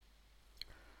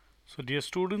So, dear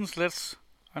students, let's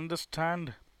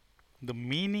understand the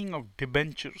meaning of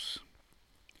debentures.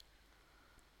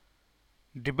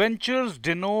 Debentures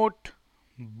denote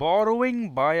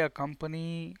borrowing by a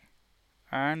company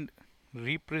and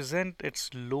represent its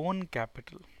loan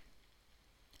capital.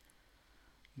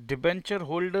 Debenture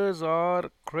holders are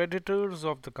creditors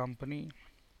of the company.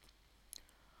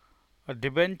 A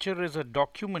debenture is a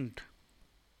document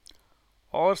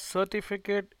or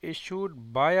certificate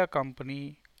issued by a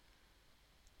company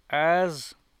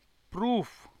as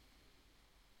proof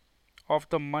of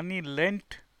the money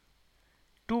lent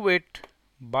to it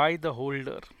by the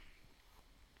holder.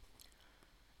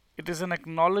 It is an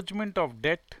acknowledgement of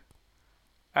debt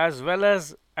as well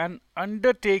as an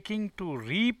undertaking to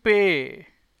repay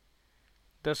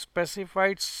the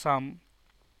specified sum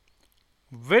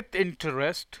with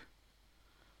interest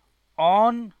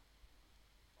on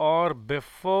or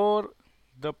before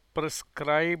the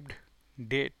prescribed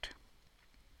date.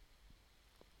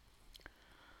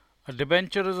 A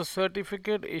debenture is a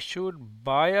certificate issued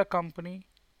by a company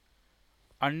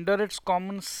under its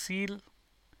common seal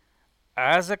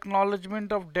as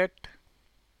acknowledgement of debt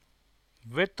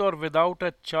with or without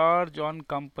a charge on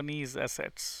company's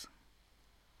assets.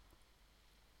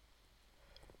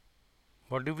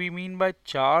 What do we mean by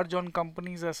charge on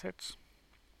company's assets?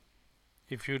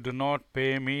 If you do not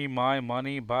pay me my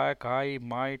money back, I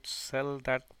might sell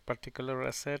that particular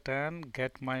asset and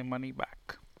get my money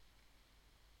back.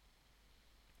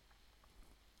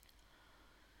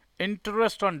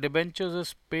 Interest on debentures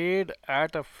is paid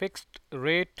at a fixed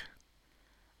rate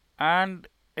and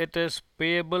it is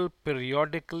payable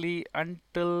periodically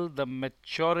until the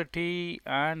maturity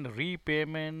and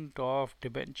repayment of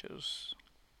debentures.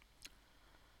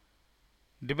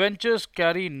 Debentures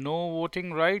carry no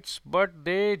voting rights, but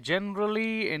they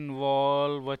generally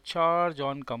involve a charge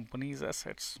on company's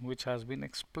assets, which has been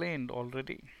explained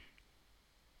already.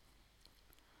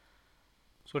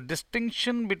 So,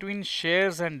 distinction between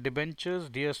shares and debentures,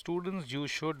 dear students, you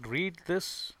should read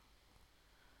this.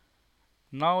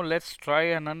 Now, let's try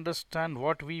and understand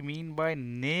what we mean by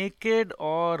naked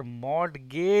or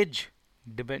mortgage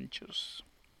debentures.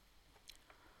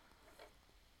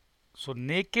 So,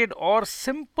 naked or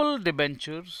simple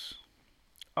debentures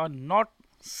are not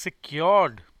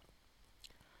secured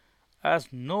as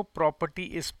no property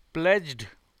is pledged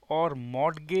or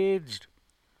mortgaged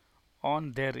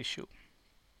on their issue.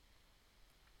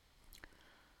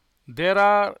 There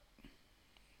are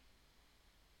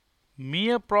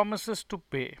mere promises to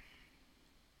pay.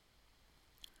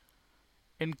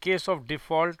 In case of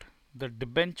default, the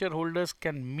debenture holders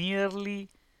can merely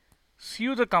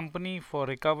sue the company for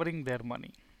recovering their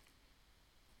money.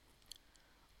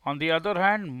 On the other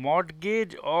hand,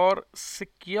 mortgage or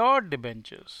secured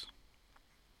debentures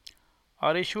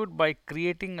are issued by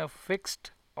creating a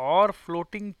fixed or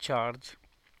floating charge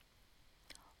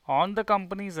on the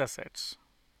company's assets.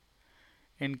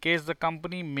 In case the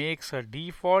company makes a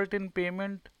default in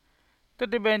payment, the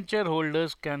debenture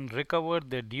holders can recover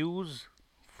their dues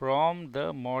from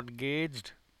the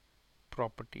mortgaged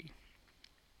property.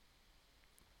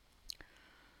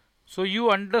 So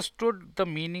you understood the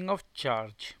meaning of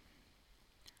charge.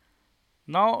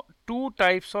 Now, two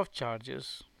types of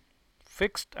charges,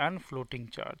 fixed and floating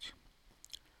charge.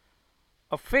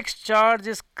 A fixed charge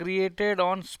is created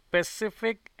on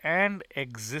specific and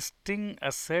existing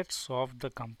assets of the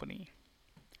company.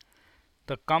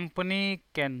 The company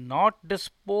cannot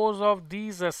dispose of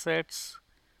these assets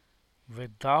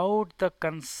without the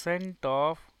consent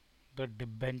of the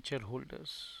debenture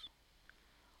holders.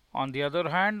 On the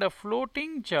other hand, a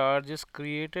floating charge is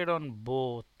created on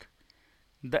both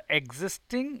the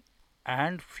existing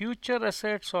and future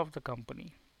assets of the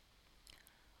company.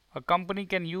 A company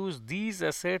can use these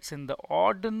assets in the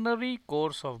ordinary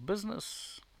course of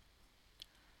business.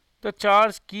 The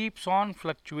charge keeps on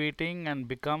fluctuating and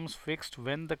becomes fixed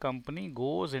when the company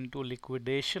goes into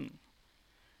liquidation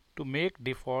to make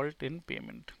default in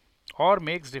payment or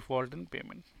makes default in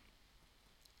payment.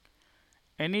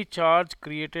 Any charge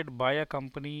created by a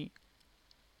company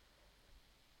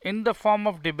in the form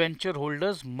of debenture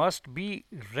holders must be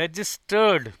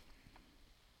registered.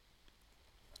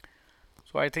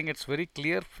 So I think it's very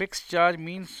clear. Fixed charge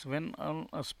means when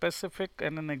a specific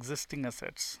and an existing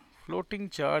assets. Floating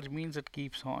charge means it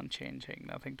keeps on changing,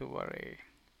 nothing to worry.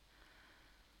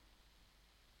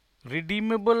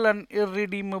 Redeemable and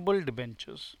irredeemable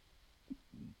debentures.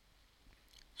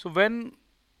 So when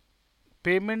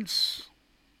payments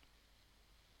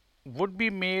would be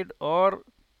made or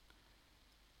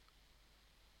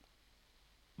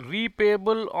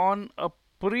repayable on a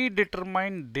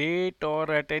predetermined date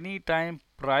or at any time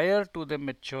prior to the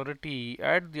maturity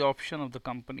at the option of the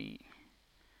company.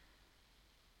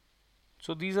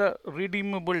 So these are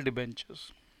redeemable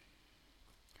debentures.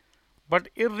 But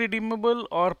irredeemable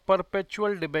or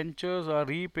perpetual debentures are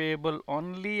repayable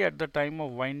only at the time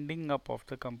of winding up of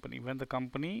the company, when the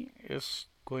company is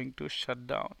going to shut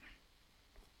down.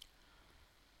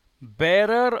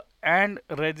 Bearer and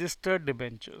registered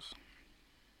debentures.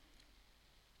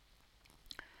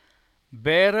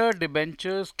 Bearer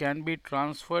debentures can be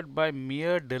transferred by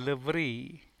mere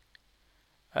delivery,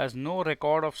 as no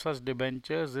record of such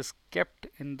debentures is kept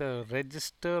in the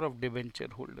register of debenture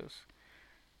holders.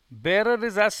 Bearer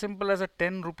is as simple as a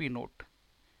 10 rupee note.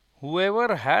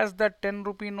 Whoever has that 10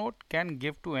 rupee note can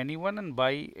give to anyone and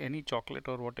buy any chocolate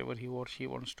or whatever he or she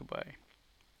wants to buy.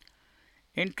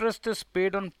 Interest is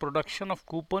paid on production of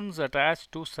coupons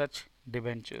attached to such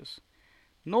debentures.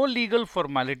 No legal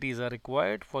formalities are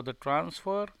required for the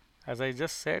transfer. As I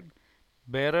just said,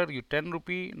 bearer, you 10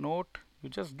 rupee note, you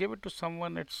just give it to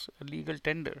someone, it's a legal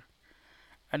tender.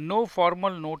 And no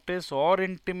formal notice or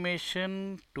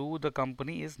intimation to the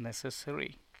company is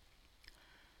necessary.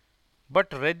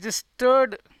 But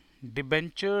registered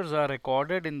debentures are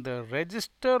recorded in the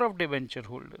register of debenture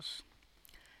holders.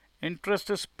 Interest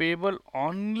is payable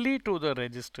only to the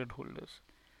registered holders.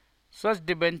 Such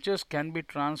debentures can be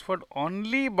transferred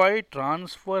only by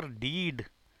transfer deed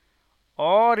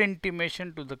or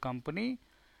intimation to the company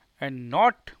and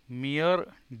not mere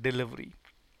delivery.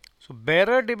 So,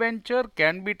 bearer debenture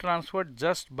can be transferred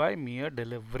just by mere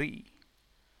delivery.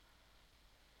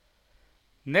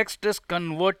 Next is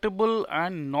convertible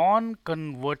and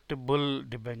non-convertible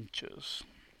debentures.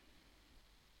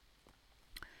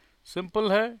 Simple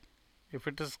है, if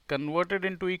it is converted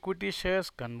into equity shares,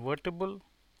 convertible.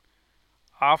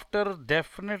 After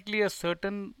definitely a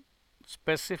certain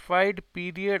specified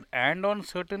period and on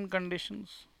certain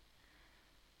conditions.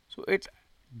 So it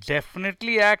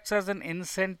definitely acts as an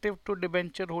incentive to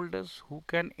debenture holders who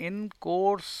can in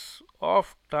course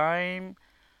of time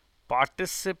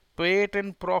participate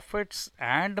in profits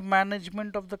and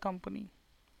management of the company.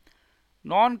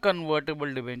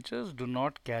 Non-convertible debentures do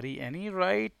not carry any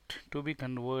right to be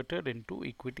converted into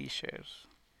equity shares.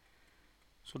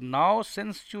 So now,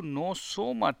 since you know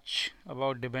so much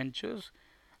about debentures,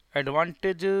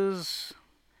 advantages,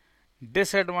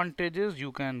 disadvantages,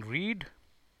 you can read.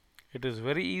 It is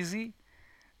very easy.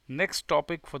 Next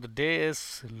topic for the day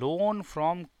is loan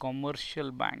from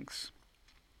commercial banks.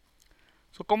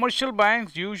 So commercial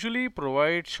banks usually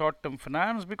provide short-term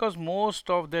finance because most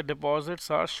of their deposits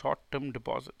are short-term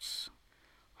deposits.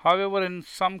 However, in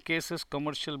some cases,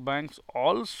 commercial banks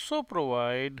also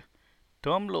provide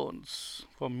term loans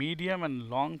for medium and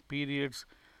long periods,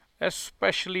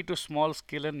 especially to small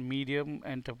scale and medium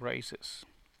enterprises.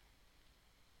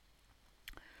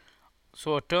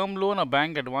 So, a term loan, a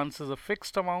bank advances a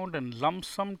fixed amount and lump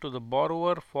sum to the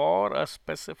borrower for a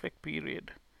specific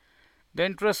period. The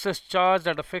interest is charged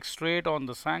at a fixed rate on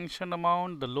the sanctioned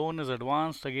amount. The loan is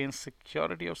advanced against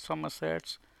security of some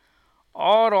assets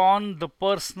or on the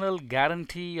personal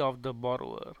guarantee of the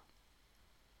borrower.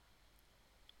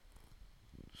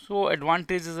 So,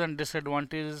 advantages and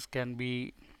disadvantages can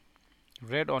be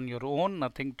read on your own,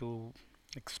 nothing to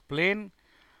explain.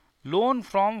 Loan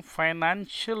from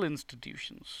financial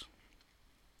institutions.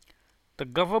 The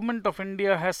government of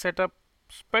India has set up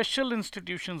special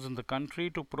institutions in the country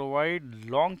to provide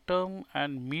long term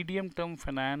and medium term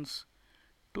finance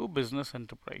to business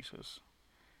enterprises.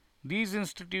 These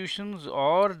institutions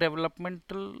or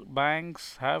developmental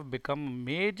banks have become a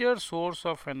major source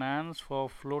of finance for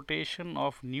flotation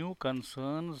of new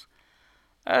concerns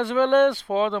as well as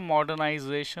for the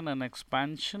modernization and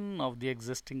expansion of the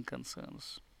existing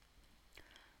concerns.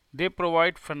 They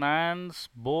provide finance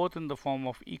both in the form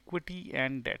of equity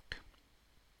and debt.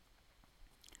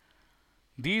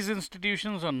 These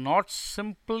institutions are not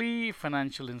simply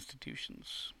financial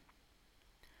institutions.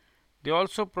 They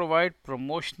also provide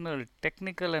promotional,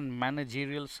 technical, and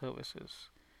managerial services.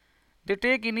 They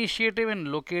take initiative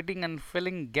in locating and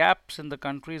filling gaps in the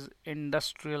country's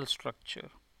industrial structure.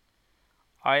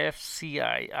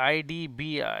 IFCI,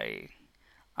 IDBI,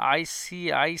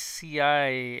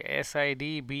 ICICI,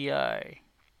 SIDBI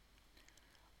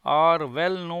are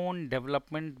well known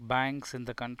development banks in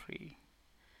the country.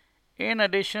 In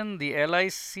addition, the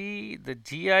LIC, the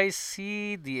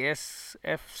GIC, the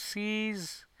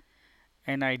SFCs,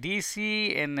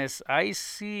 NIDC,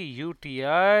 NSIC,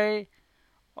 UTI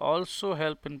also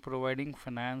help in providing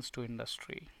finance to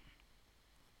industry.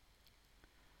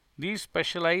 These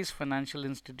specialized financial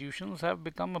institutions have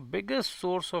become a biggest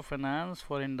source of finance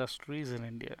for industries in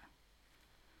India.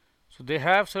 So they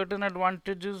have certain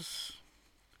advantages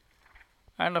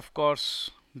and of course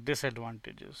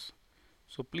disadvantages.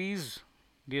 So please,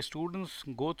 dear students,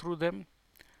 go through them.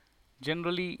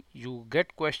 Generally, you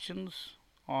get questions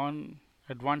on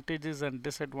advantages and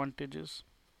disadvantages.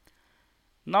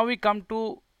 Now we come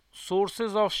to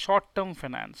sources of short term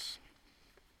finance.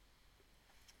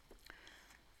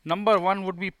 Number one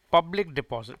would be public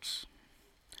deposits.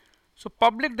 So,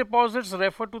 public deposits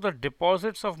refer to the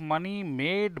deposits of money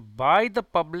made by the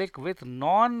public with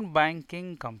non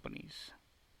banking companies.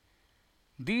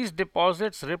 These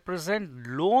deposits represent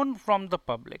loan from the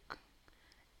public,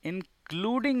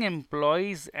 including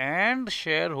employees and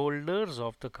shareholders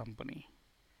of the company.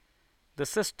 The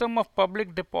system of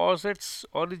public deposits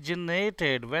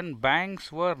originated when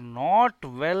banks were not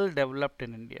well developed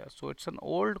in India. So, it's an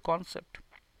old concept.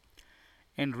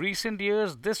 In recent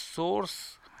years, this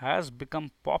source has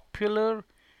become popular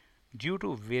due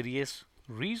to various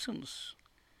reasons.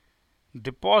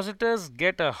 Depositors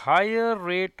get a higher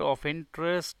rate of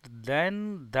interest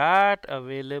than that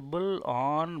available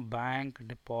on bank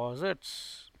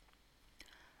deposits.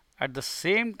 At the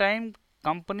same time,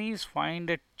 companies find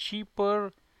it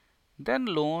cheaper than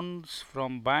loans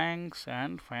from banks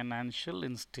and financial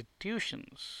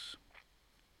institutions.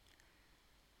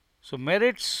 So,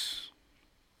 merits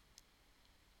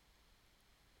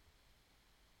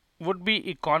would be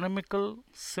economical,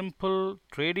 simple,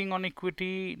 trading on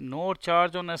equity, no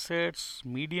charge on assets,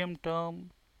 medium term,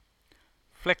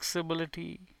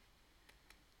 flexibility.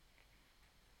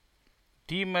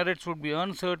 Demerits would be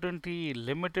uncertainty,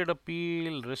 limited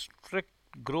appeal, restrict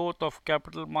growth of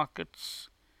capital markets,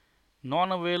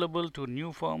 non available to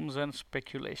new firms, and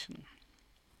speculation.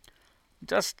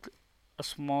 Just a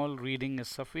small reading is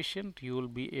sufficient. You will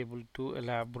be able to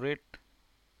elaborate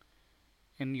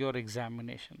in your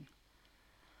examination.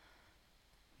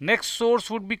 Next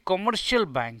source would be commercial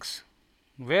banks,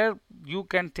 where you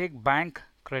can take bank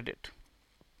credit.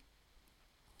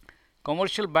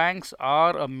 Commercial banks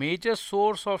are a major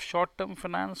source of short term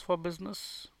finance for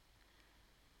business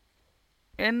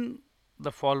in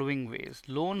the following ways: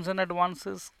 loans and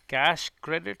advances, cash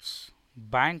credits,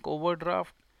 bank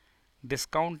overdraft,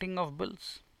 discounting of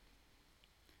bills.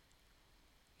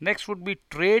 Next would be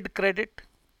trade credit.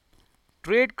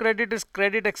 Trade credit is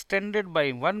credit extended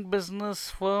by one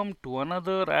business firm to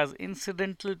another as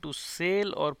incidental to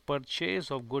sale or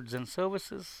purchase of goods and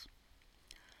services.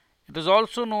 It is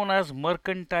also known as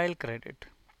mercantile credit.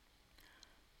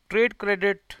 Trade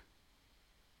credit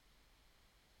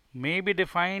may be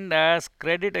defined as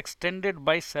credit extended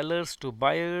by sellers to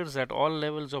buyers at all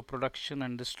levels of production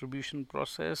and distribution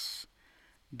process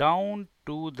down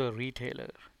to the retailer.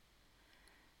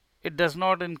 It does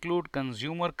not include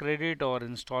consumer credit or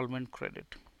installment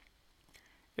credit.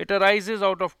 It arises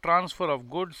out of transfer of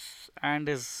goods and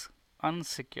is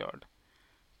unsecured.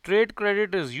 Trade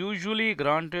credit is usually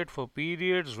granted for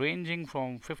periods ranging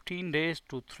from 15 days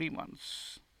to 3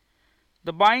 months.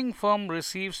 The buying firm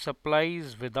receives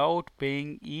supplies without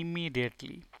paying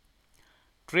immediately.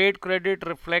 Trade credit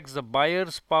reflects the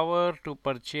buyer's power to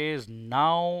purchase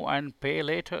now and pay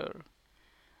later.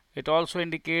 It also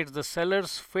indicates the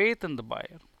seller's faith in the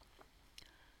buyer.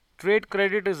 Trade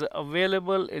credit is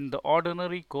available in the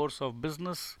ordinary course of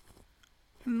business.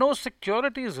 No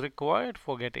security is required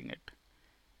for getting it.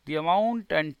 The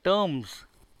amount and terms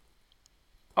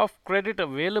of credit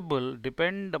available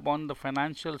depend upon the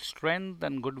financial strength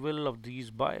and goodwill of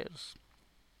these buyers.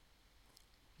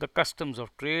 The customs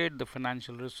of trade, the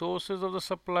financial resources of the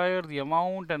supplier, the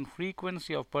amount and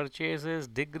frequency of purchases,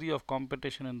 degree of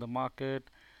competition in the market,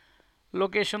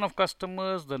 location of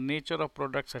customers, the nature of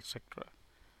products, etc.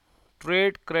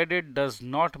 Trade credit does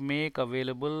not make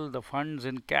available the funds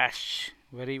in cash.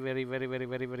 Very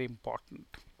important.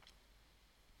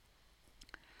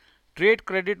 Trade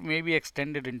credit may be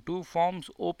extended in two forms: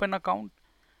 open account,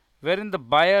 wherein the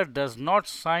buyer does not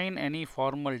sign any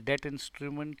formal debt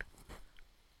instrument.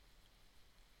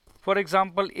 For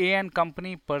example, A and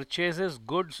Company purchases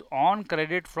goods on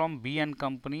credit from B and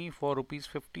Company for rupees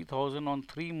 50,000 on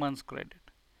 3 months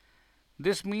credit.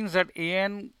 This means that A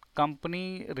and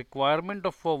Company requirement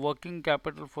for working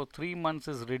capital for 3 months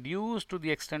is reduced to the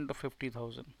extent of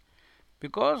 50,000,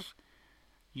 because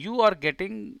you are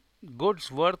getting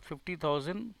goods worth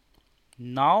 50,000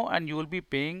 now and you will be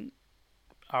paying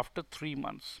after 3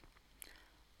 months.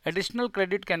 Additional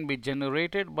credit can be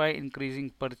generated by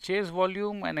increasing purchase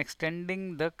volume and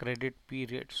extending the credit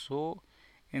period. So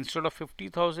instead of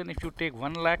 50,000, if you take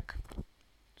 1 lakh,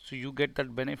 so you get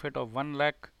that benefit of 1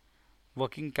 lakh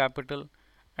working capital,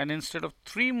 and instead of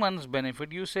 3 months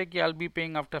benefit, you say I'll be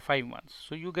paying after 5 months,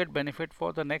 so you get benefit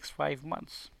for the next 5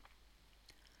 months.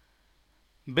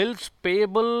 Bills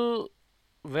payable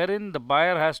wherein the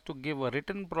buyer has to give a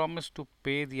written promise to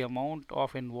pay the amount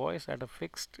of invoice at a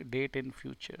fixed date in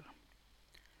future.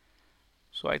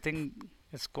 So I think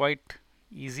it's quite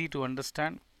easy to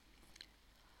understand.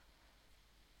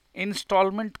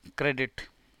 Installment credit.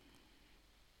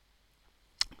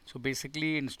 So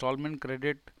basically, installment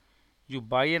credit, you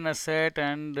buy an asset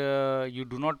and you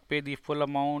do not pay the full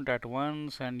amount at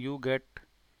once and you get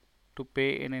to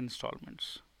pay in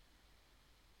installments.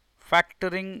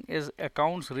 Factoring is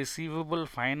accounts receivable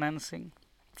financing.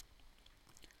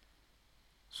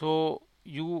 So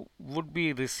you would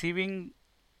be receiving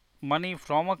money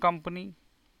from a company,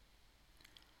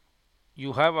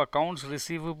 you have accounts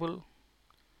receivable.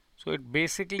 So it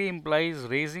basically implies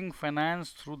raising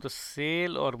finance through the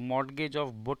sale or mortgage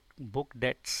of book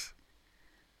debts.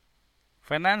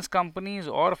 Finance companies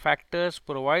or factors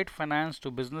provide finance to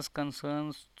business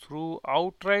concerns through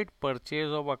outright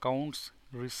purchase of accounts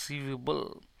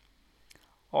receivable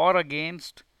or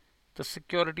against the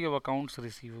security of accounts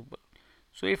receivable.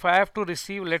 So if I have to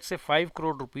receive, let's say, 5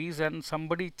 crore rupees and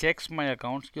somebody checks my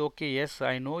accounts, okay, yes,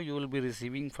 I know you will be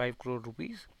receiving 5 crore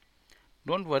rupees.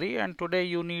 Don't worry, and today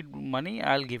you need money,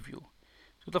 I'll give you.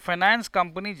 So the finance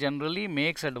company generally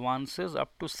makes advances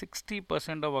up to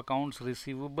 60% of accounts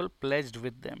receivable pledged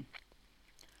with them.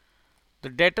 The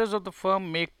debtors of the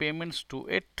firm make payments to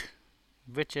it,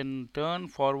 which in turn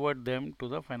forward them to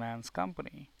the finance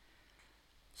company.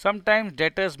 Sometimes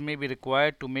debtors may be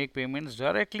required to make payments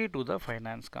directly to the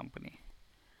finance company.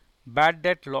 Bad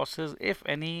debt losses, if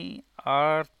any,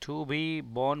 are to be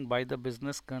borne by the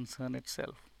business concern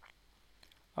itself.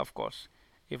 Of course,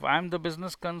 if I am the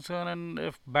business concern and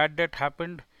if bad debt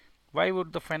happened, why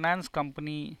would the finance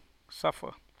company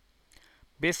suffer?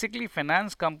 Basically,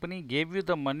 finance company gave you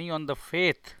the money on the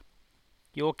faith,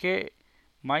 okay,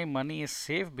 my money is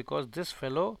safe because this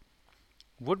fellow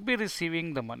would be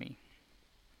receiving the money.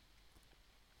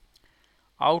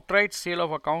 Outright sale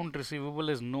of account receivable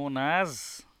is known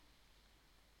as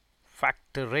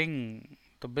factoring.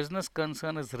 The business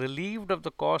concern is relieved of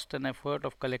the cost and effort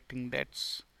of collecting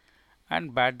debts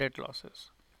and bad debt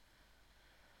losses.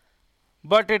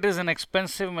 But it is an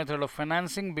expensive method of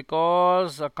financing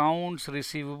because accounts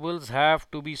receivables have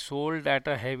to be sold at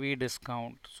a heavy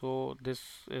discount. So this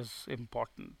is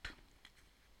important.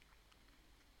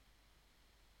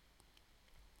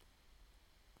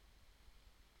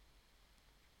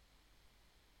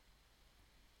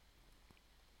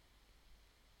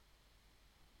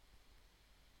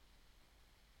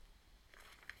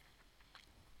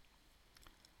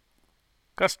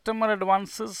 Customer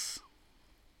advances.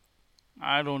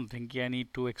 I don't think I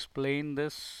need to explain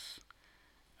this.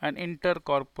 And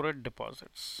intercorporate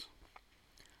deposits.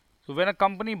 So when a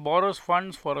company borrows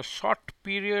funds for a short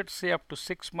period, say up to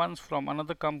 6 months from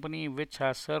another company which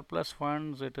has surplus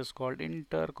funds, it is called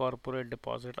intercorporate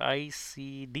deposit,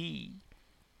 ICD.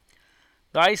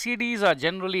 The ICDs are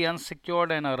generally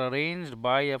unsecured and are arranged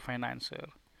by a financier.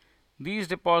 These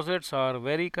deposits are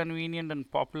very convenient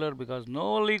and popular because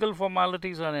no legal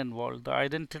formalities are involved. The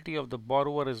identity of the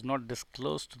borrower is not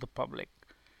disclosed to the public.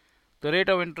 The rate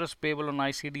of interest payable on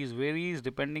ICDs varies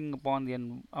depending upon the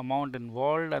amount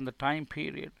involved and the time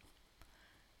period.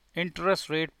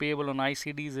 Interest rate payable on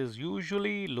ICDs is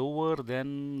usually lower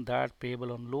than that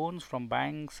payable on loans from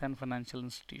banks and financial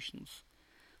institutions.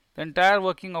 The entire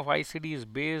working of ICD is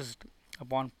based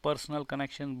upon personal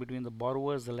connections between the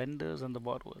borrowers, the lenders, and the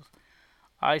borrowers.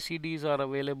 ICDs are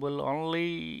available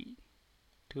only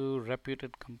to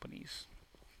reputed companies.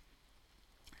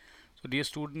 So, dear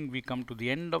student, we come to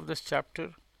the end of this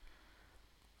chapter.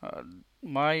 Uh,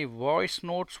 my voice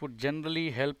notes would generally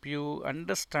help you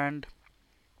understand,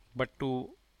 but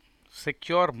to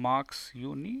secure marks,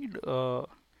 you need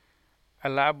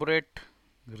elaborate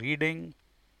reading.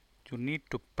 You need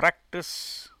to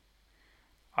practice.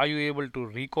 Are you able to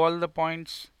recall the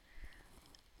points?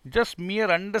 Just mere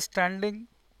understanding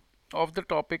of the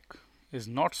topic is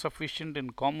not sufficient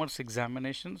in commerce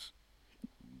examinations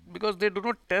because they do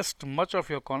not test much of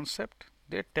your concept.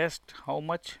 They test how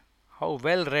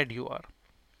well read you are,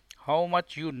 how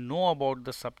much you know about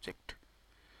the subject.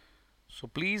 So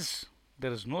please,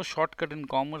 there is no shortcut in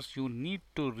commerce. You need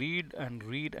to read and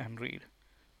read and read.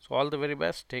 So all the very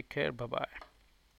best. Take care. Bye bye.